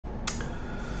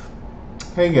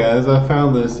Hey guys, I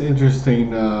found this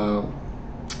interesting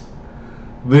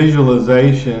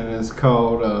visualization. It's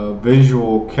called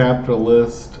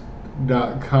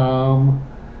visualcapitalist.com,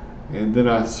 and then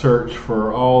I searched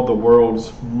for all the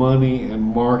world's money and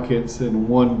markets in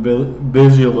one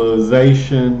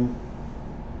visualization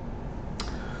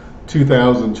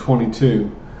 2022.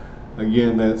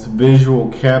 Again, that's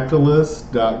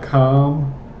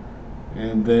visualcapitalist.com,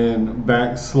 and then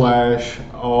backslash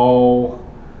all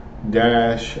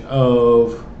dash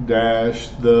of dash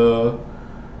the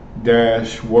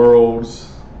dash worlds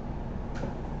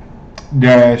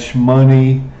dash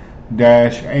money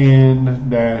dash and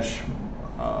dash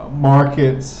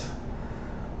markets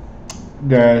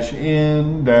dash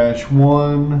in dash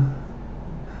one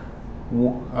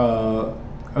ONE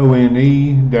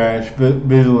dash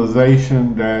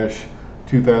visualization dash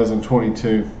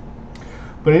 2022.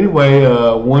 But anyway,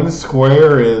 one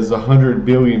square is $100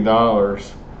 billion.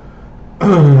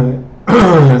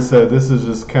 So this is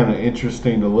just kind of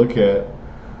interesting to look at.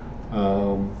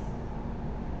 You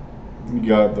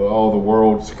got all the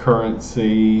world's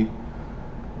currency,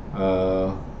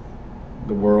 the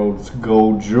world's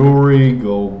gold jewelry,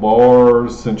 gold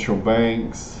bars, central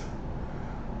banks,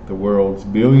 the world's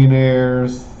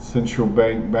billionaires, central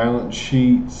bank balance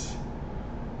sheets,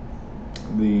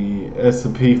 the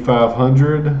S&P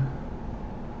 500,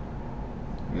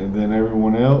 and then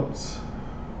everyone else.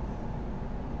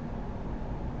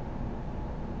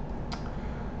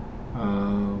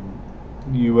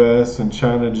 U.S. and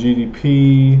China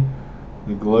GDP,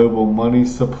 the global money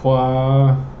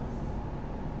supply,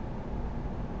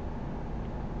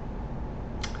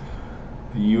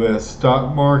 the U.S.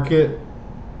 stock market,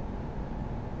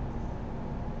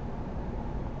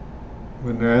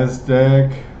 the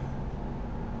NASDAQ,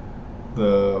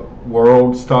 the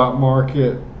world stock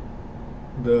market,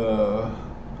 the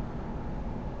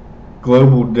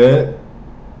global debt,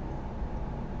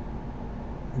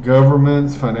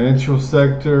 governments, financial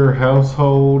sector,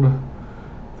 household.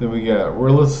 Then we got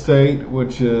real estate,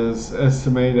 which is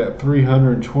estimated at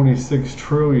 $326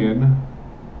 trillion.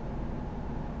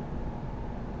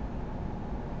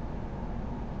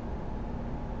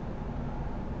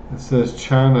 It says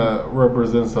China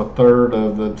represents a third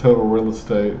of the total real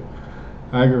estate.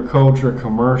 Agriculture,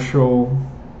 commercial,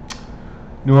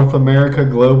 North America,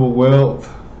 global wealth,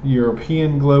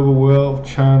 European global wealth,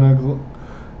 China,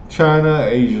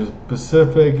 Asia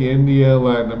Pacific, India,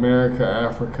 Latin America,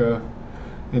 Africa.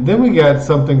 And then we got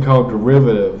something called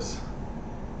derivatives.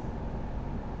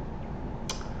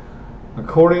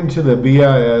 According to the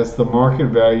BIS, the market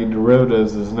value of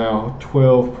derivatives is now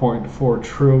 $12.4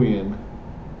 trillion.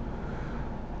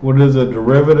 What is a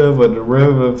derivative? A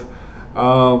derivative,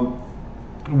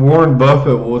 Warren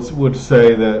Buffett would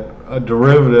say that a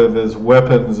derivative is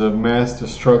weapons of mass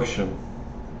destruction.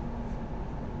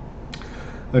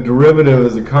 A derivative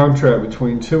is a contract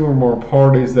between two or more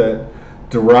parties that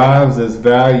derives its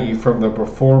value from the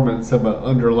performance of an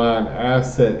underlying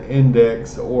asset,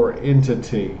 index, or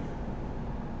entity.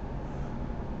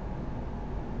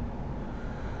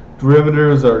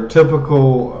 Derivatives are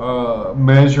typical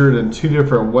measured in two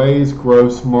different ways: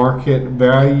 gross market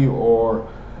value or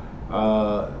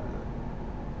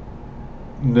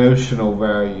notional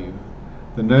value.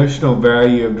 The notional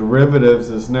value of derivatives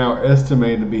is now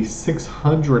estimated to be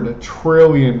 $600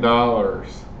 trillion.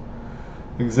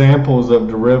 Examples of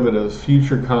derivatives: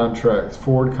 future contracts,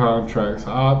 forward contracts,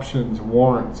 options,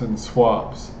 warrants, and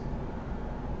swaps.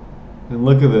 And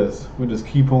look at this. We just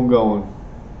keep on going.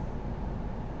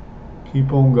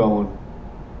 Keep on going.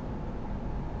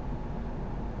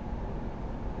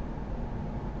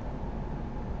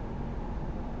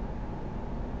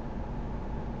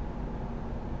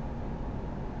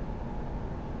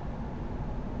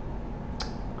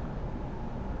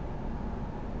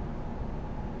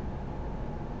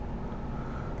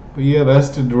 But yeah, that's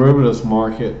the derivatives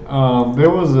market. There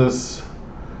was this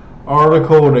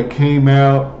article that came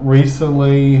out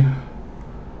recently.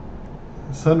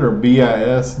 It's under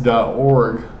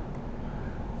bis.org,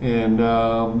 and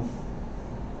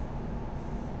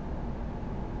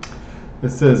it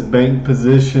says bank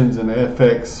positions and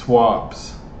FX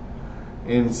swaps,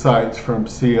 insights from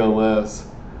CLS.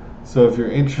 So if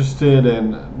you're interested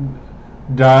in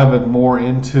diving more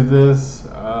into this,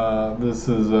 this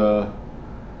is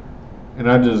and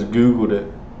I just Googled it.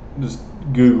 Just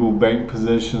Google bank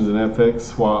positions and FX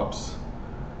swaps,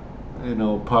 and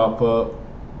it'll pop up.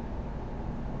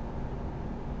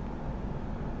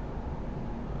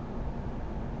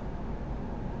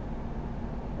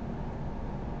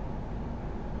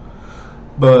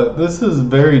 But this is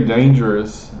very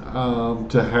dangerous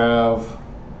to have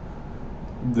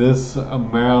this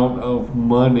amount of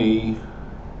money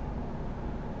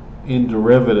in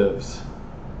derivatives.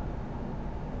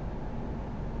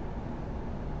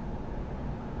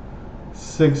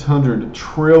 $600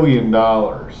 trillion.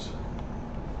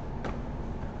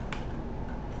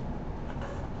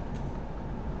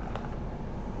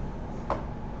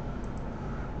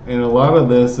 And a lot of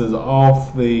this is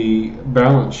off the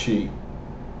balance sheet.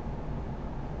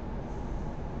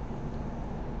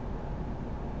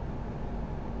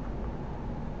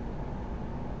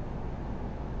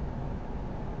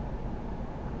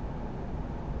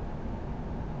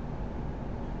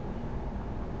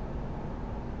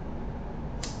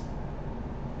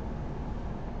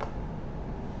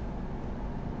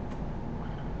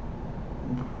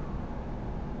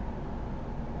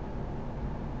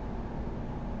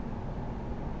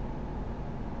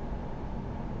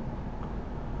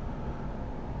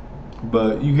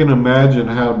 But you can imagine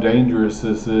how dangerous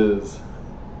this is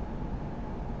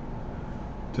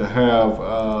to have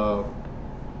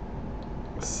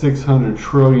 $600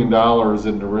 trillion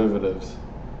in derivatives.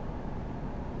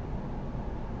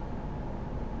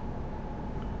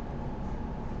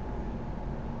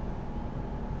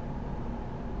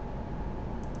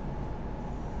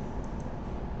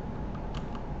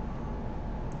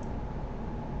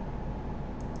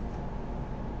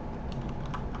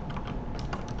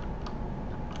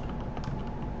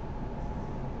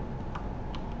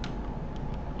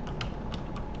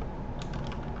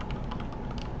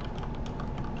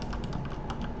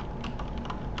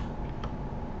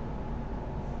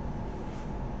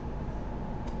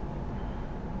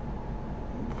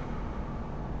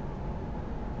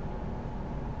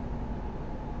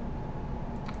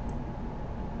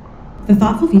 The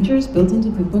thoughtful features built into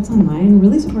QuickBooks Online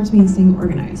really supports me in staying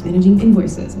organized, managing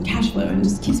invoices and cash flow, and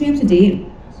just keeps me up to date.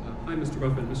 Hi, Mr.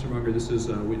 Buffett, Mr. Munger. This is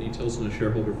Whitney Tilson, a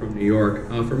shareholder from New York.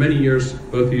 For many years,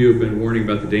 both of you have been warning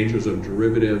about the dangers of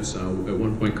derivatives, at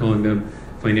one point calling them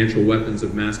financial weapons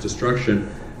of mass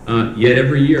destruction. Yet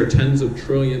every year, tens of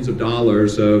trillions of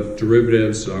dollars of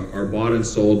derivatives are bought and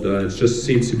sold. It just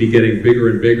seems to be getting bigger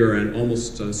and bigger and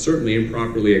almost certainly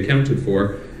improperly accounted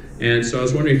for. And so I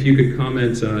was wondering if you could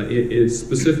comment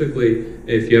specifically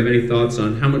if you have any thoughts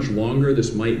on how much longer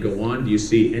this might go on. Do you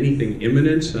see anything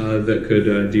imminent that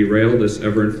could derail this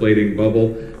ever-inflating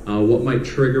bubble? What might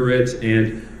trigger it?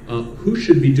 And who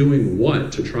should be doing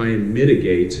what to try and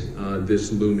mitigate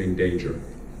this looming danger?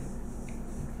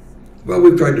 Well,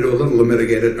 we've tried to do a little to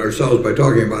mitigate it ourselves by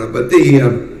talking about it, but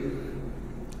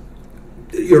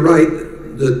you're right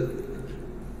that.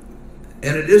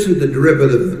 And it isn't the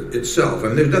derivative itself. I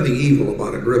mean, there's nothing evil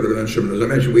about a derivative instrument. As I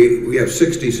mentioned, we have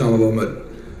 60 some of them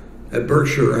at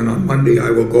Berkshire, and on Monday I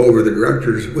will go over with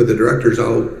the directors,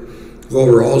 I'll go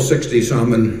over all 60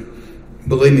 some, and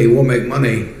believe me, we'll make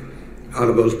money out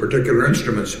of those particular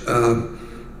instruments.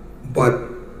 But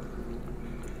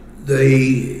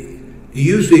the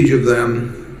usage of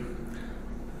them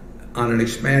on an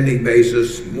expanding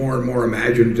basis, more and more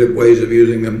imaginative ways of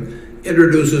using them,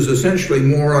 introduces essentially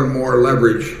more and more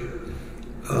leverage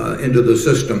into the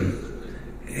system.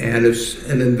 And it's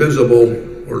an invisible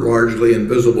or largely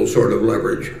invisible sort of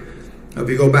leverage. If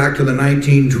you go back to the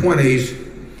 1920s,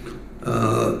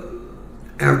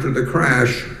 after the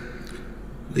crash,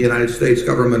 the United States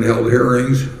government held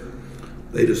hearings.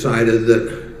 They decided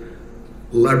that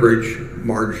leverage,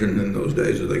 margin in those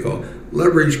days as they call it,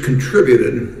 leverage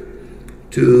contributed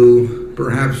to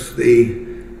perhaps the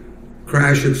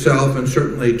crash itself and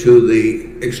certainly to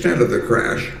the extent of the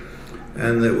crash.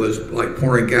 And it was like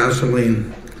pouring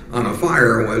gasoline on a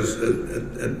fire was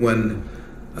when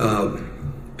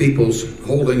people's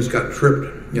holdings got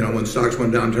tripped. You know, when stocks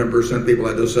went down 10%, people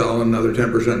had to sell, another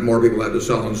 10% more people had to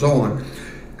sell, and so on.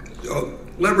 So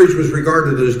leverage was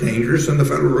regarded as dangerous, and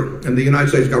the United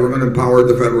States government empowered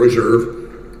the Federal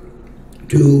Reserve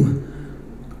to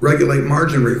regulate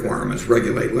margin requirements,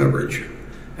 regulate leverage.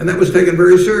 And that was taken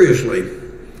very seriously.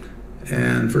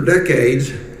 And for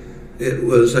decades, it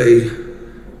was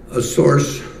a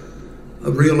source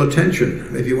of real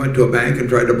attention. If you went to a bank and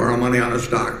tried to borrow money on a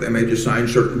stock, they made you sign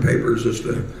certain papers as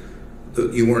to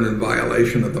that you weren't in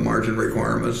violation of the margin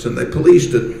requirements, and they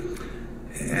policed it.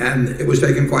 And it was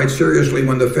taken quite seriously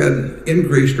when the Fed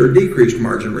increased or decreased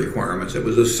margin requirements. It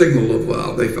was a signal of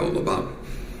how they felt about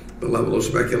the level of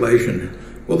speculation.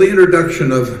 Well, the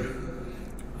introduction of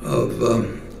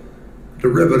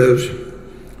derivatives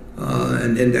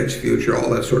and index future, all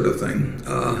that sort of thing,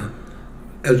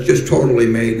 has just totally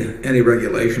made any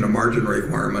regulation of margin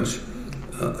requirements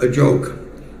a joke.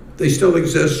 They still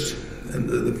exist, and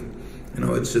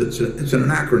it's an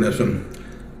anachronism.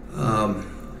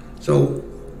 So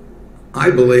I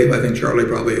believe, I think Charlie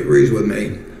probably agrees with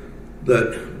me,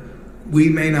 that we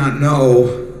may not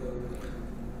know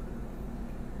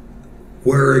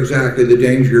where exactly the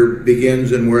danger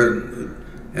begins and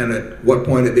at what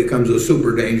point it becomes a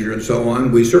super danger and so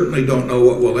on. We certainly don't know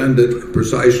what will end it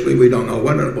precisely. We don't know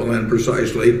when it will end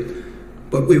precisely.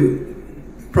 But we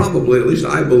probably, at least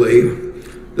I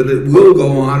believe, that it will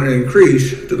go on and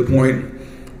increase to the point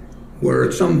where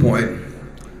at some point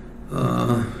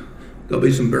there'll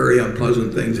be some very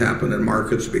unpleasant things happen in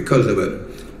markets because of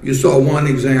it. You saw one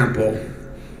example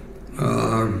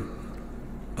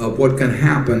of what can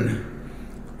happen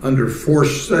under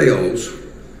forced sales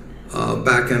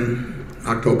back in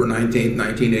October 19th,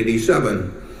 1987,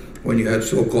 when you had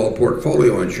so-called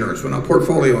portfolio insurance. Well, now,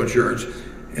 portfolio insurance,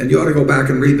 and you ought to go back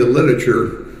and read the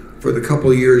literature for the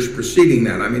couple of years preceding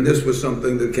that. I mean, this was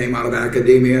something that came out of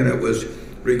academia, and it was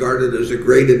regarded as a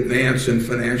great advance in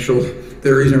financial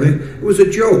theories and everything. It was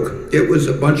a joke. It was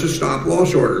a bunch of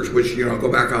stop-loss orders, which,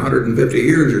 go back 150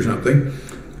 years or something,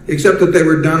 except that they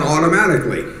were done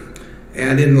automatically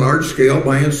and in large scale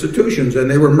by institutions, and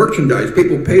they were merchandised.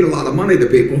 People paid a lot of money to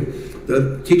people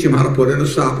to teach them how to put in a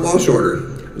stop-loss order.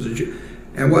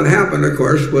 And what happened, of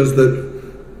course, was that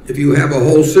if you have a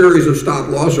whole series of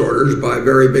stop-loss orders by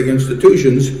very big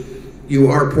institutions, you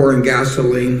are pouring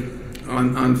gasoline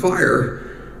on fire.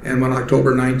 And when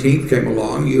October 19th came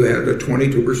along, you had a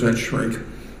 22% shrink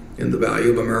in the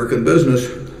value of American business,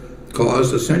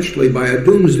 caused essentially by a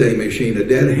doomsday machine. A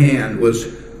dead hand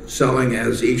was selling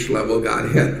as each level got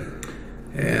hit.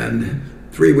 And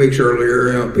 3 weeks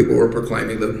earlier, people were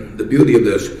proclaiming the beauty of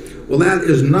this. Well, that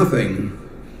is nothing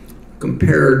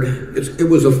compared. It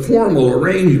was a formal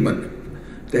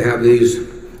arrangement to have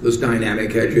this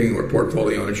dynamic hedging or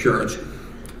portfolio insurance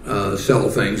sell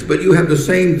things. But you have the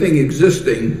same thing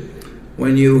existing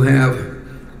when you have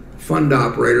fund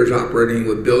operators operating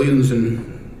with billions and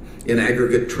in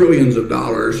aggregate trillions of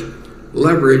dollars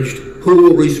leveraged, who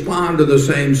will respond to the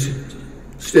same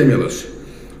stimulus.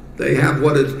 They have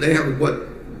what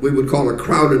we would call a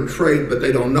crowded trade, but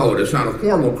they don't know it. It's not a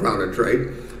formal crowded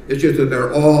trade. It's just that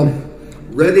they're all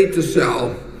ready to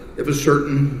sell if a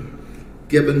certain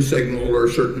given signal or a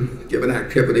certain given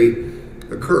activity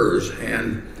occurs.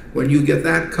 And when you get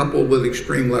that coupled with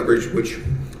extreme leverage, which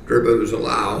derivatives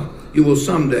allow, you will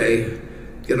someday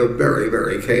get a very,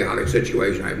 very chaotic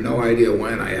situation. I have no idea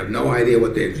when. I have no idea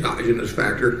what the exogenous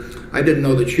factor. I didn't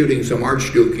know that shooting some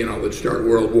archduke, would start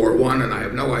World War I, and I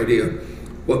have no idea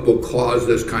what will cause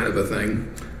this kind of a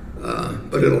thing.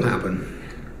 But it'll happen.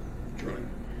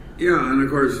 Yeah, and of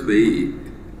course the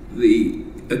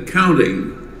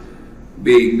accounting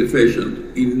being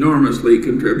deficient enormously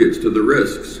contributes to the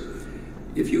risks.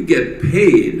 If you get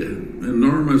paid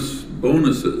enormous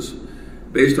bonuses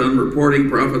based on reporting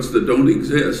profits that don't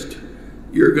exist,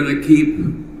 you're going to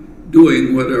keep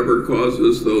doing whatever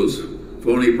causes those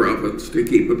phony profits to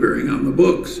keep appearing on the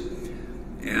books.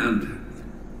 And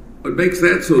what makes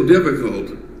that so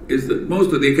difficult is that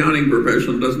most of the accounting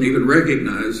profession doesn't even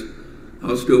recognize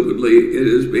how stupidly it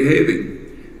is behaving.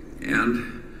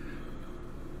 And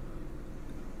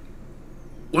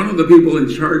one of the people in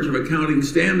charge of accounting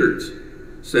standards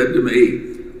said to me,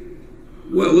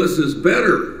 well, this is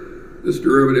better, this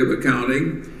derivative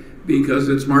accounting, because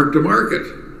it's mark to market.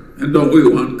 And don't we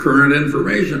want current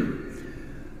information?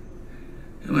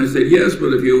 And I said, yes,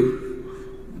 but if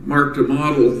you mark to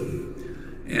model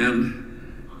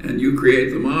and you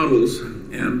create the models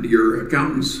and your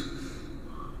accountants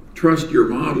trust your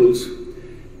models,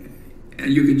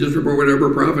 and you can just report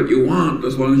whatever profit you want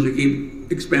as long as you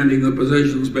keep expanding the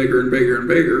positions bigger and bigger and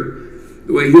bigger,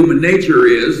 the way human nature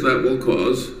is, that will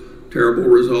cause terrible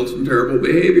results and terrible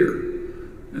behavior.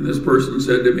 And this person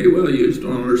said to me, well, you just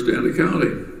don't understand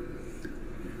accounting.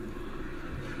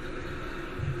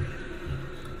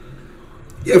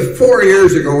 If 4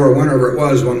 years ago or whenever it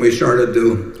was when we started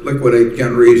to liquidate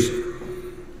Gen Re's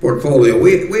portfolio,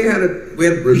 we had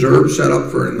reserves set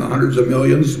up for in the hundreds of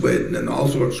millions and all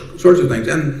sorts of things.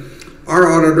 And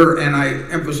our auditor, and I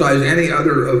emphasize any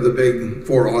other of the big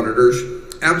four auditors,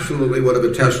 absolutely would have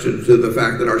attested to the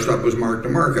fact that our stuff was marked to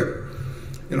market.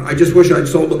 I just wish I'd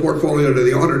sold the portfolio to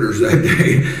the auditors that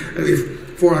day. I'd be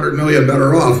 400 million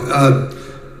better off.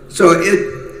 So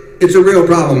it's a real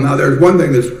problem. Now, there's one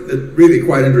thing that's really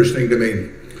quite interesting to me.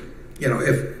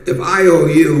 If I owe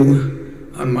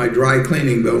you on my dry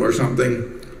cleaning bill or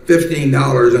something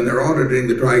 $15 and they're auditing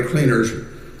the dry cleaners,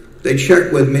 they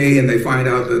check with me and they find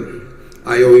out that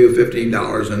I owe you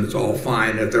 $15 and it's all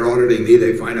fine. If they're auditing me,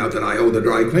 they find out that I owe the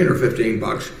dry cleaner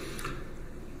 $15.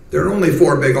 There are only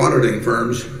 4 big auditing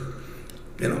firms,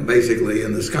 basically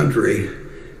in this country.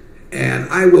 And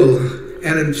I will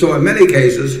And so in many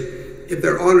cases, if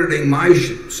they're auditing my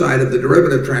side of the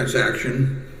derivative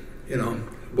transaction,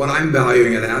 what I'm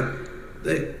valuing it at,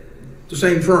 the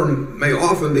same firm may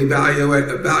often be valuing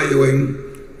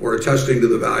or attesting to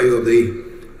the value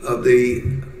of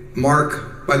the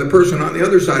mark by the person on the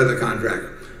other side of the contract.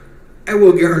 I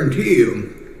will guarantee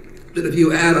you that if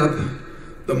you add up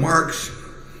the marks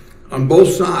on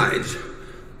both sides,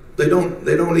 they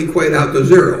don't equate out to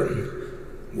zero.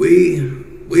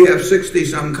 We have 60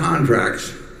 some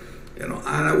contracts, and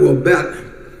I will bet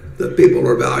that people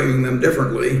are valuing them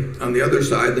differently on the other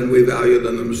side than we value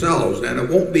them themselves, and it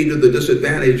won't be to the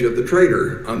disadvantage of the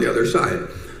trader on the other side.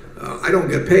 I don't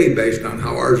get paid based on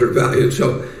how ours are valued,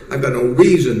 so I've got no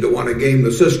reason to want to game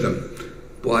the system.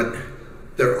 But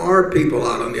there are people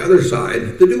out on the other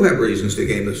side that do have reasons to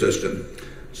game the system.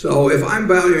 So if I'm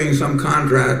valuing some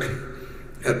contract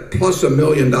at plus $1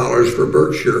 million for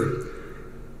Berkshire,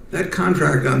 that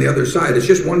contract on the other side is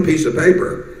just one piece of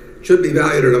paper. It should be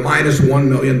valued at a minus $1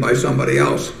 million by somebody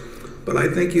else. But I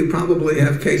think you probably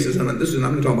have cases, and I'm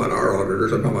not talking about our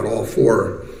auditors, I'm talking about all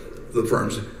four of the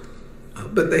firms.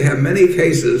 But they have many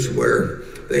cases where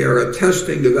they are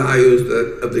attesting to values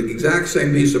of the exact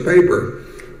same piece of paper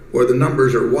where the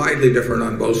numbers are widely different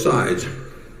on both sides. Do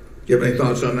you have any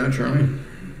thoughts on that, Charlie?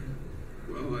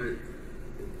 Well,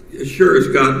 as sure as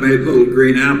God made little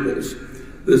green apples,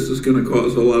 this is going to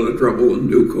cause a lot of trouble in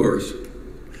due course.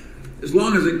 As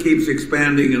long as it keeps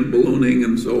expanding and ballooning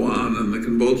and so on, and the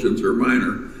convulsions are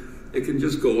minor, it can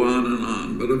just go on and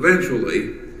on. But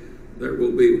eventually, there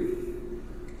will be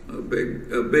a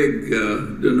big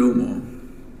denouement.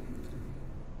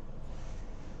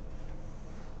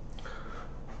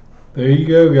 There you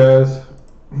go, guys.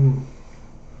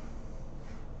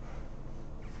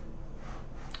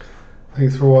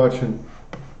 Thanks for watching.